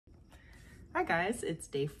Hi guys, it's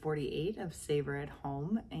day 48 of Savor at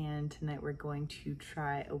Home, and tonight we're going to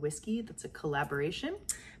try a whiskey that's a collaboration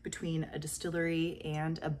between a distillery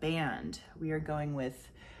and a band. We are going with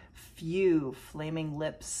Few Flaming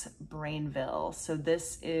Lips Brainville. So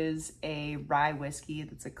this is a rye whiskey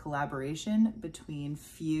that's a collaboration between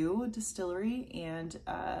Few Distillery and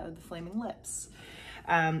the Flaming Lips.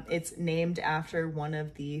 It's named after one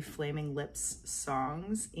of the Flaming Lips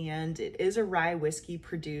songs, and it is a rye whiskey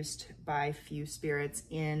produced by Few Spirits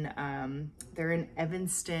they're in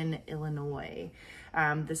Evanston, Illinois.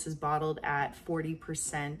 This is bottled at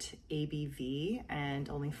 40% ABV, and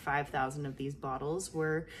only 5,000 of these bottles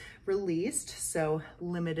were released, so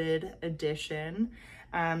limited edition.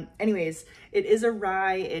 Anyways, it is a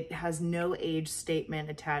rye. It has no age statement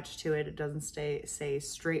attached to it. It doesn't say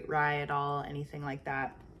straight rye at all, anything like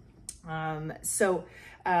that.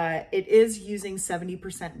 It is using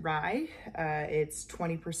 70% rye. It's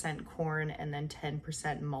 20% corn and then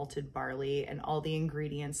 10% malted barley, and all the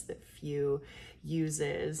ingredients that Few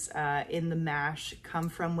uses in the mash come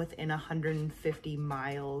from within 150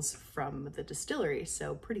 miles from the distillery,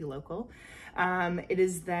 so pretty local. It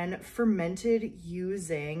is then fermented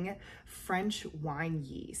using French wine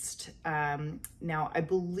yeast. Now, I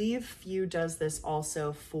believe Few does this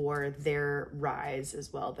also for their ryes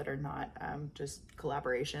as well that are not just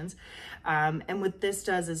collaborations. And what this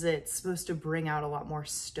does is it's supposed to bring out a lot more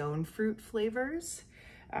stone fruit flavors.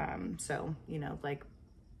 So, you know, like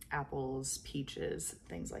apples, peaches,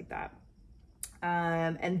 things like that.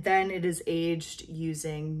 And then it is aged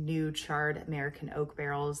using new charred American oak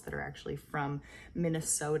barrels that are actually from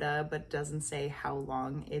Minnesota, but doesn't say how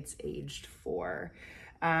long it's aged for.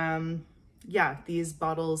 Yeah, these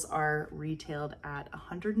bottles are retailed at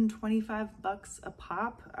 $125 a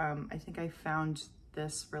pop. I think I found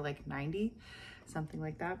this for like 90, something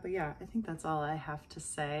like that. But yeah, I think that's all I have to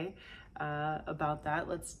say about that.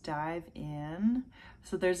 Let's dive in.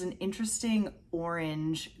 So there's an interesting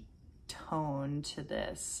orange tone to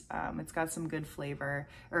this. It's got some good flavor,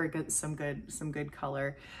 or some good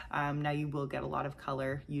color. Now you will get a lot of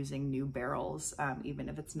color using new barrels, even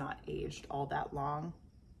if it's not aged all that long.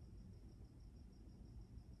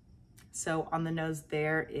 So on the nose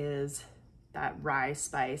there is that rye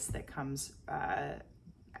spice that comes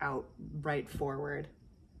out right forward.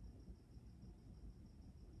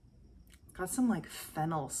 Got some like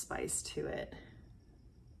fennel spice to it.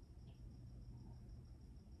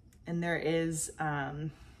 And there is a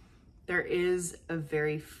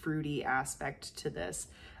very fruity aspect to this.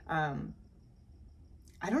 I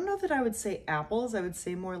don't know that I would say apples. I would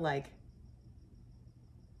say more like,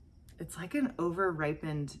 it's like an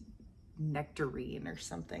over-ripened nectarine or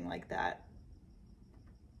something like that.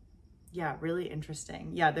 Yeah, really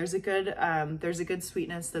interesting. Yeah, there's a good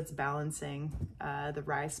sweetness that's balancing the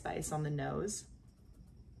rye spice on the nose.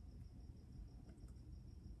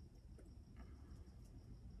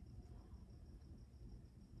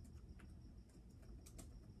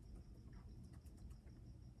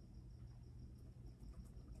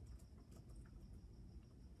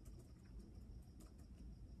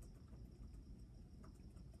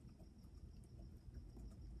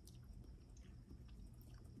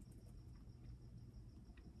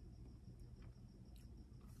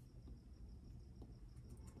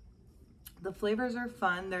 The flavors are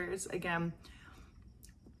fun. There's, again,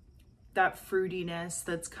 that fruitiness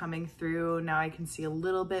that's coming through. Now I can see a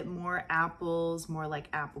little bit more apples, more like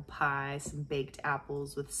apple pie, some baked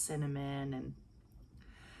apples with cinnamon,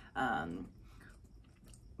 and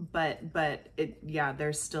yeah,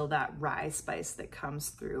 there's still that rye spice that comes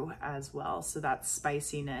through as well. So that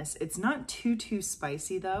spiciness, it's not too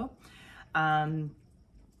spicy though.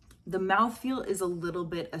 The mouthfeel is a little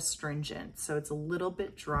bit astringent, so it's a little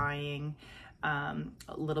bit drying, a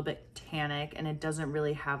little bit tannic, and it doesn't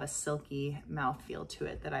really have a silky mouthfeel to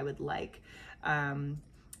it that I would like.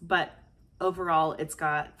 But overall, it's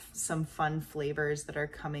got some fun flavors that are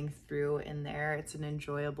coming through in there. It's an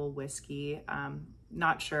enjoyable whiskey.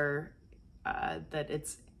 Not sure that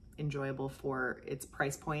it's enjoyable for its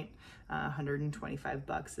price point.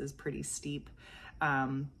 $125 is pretty steep.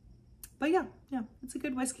 But yeah, it's a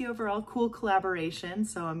good whiskey overall, cool collaboration.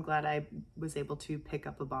 So I'm glad I was able to pick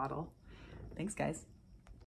up a bottle. Thanks, guys.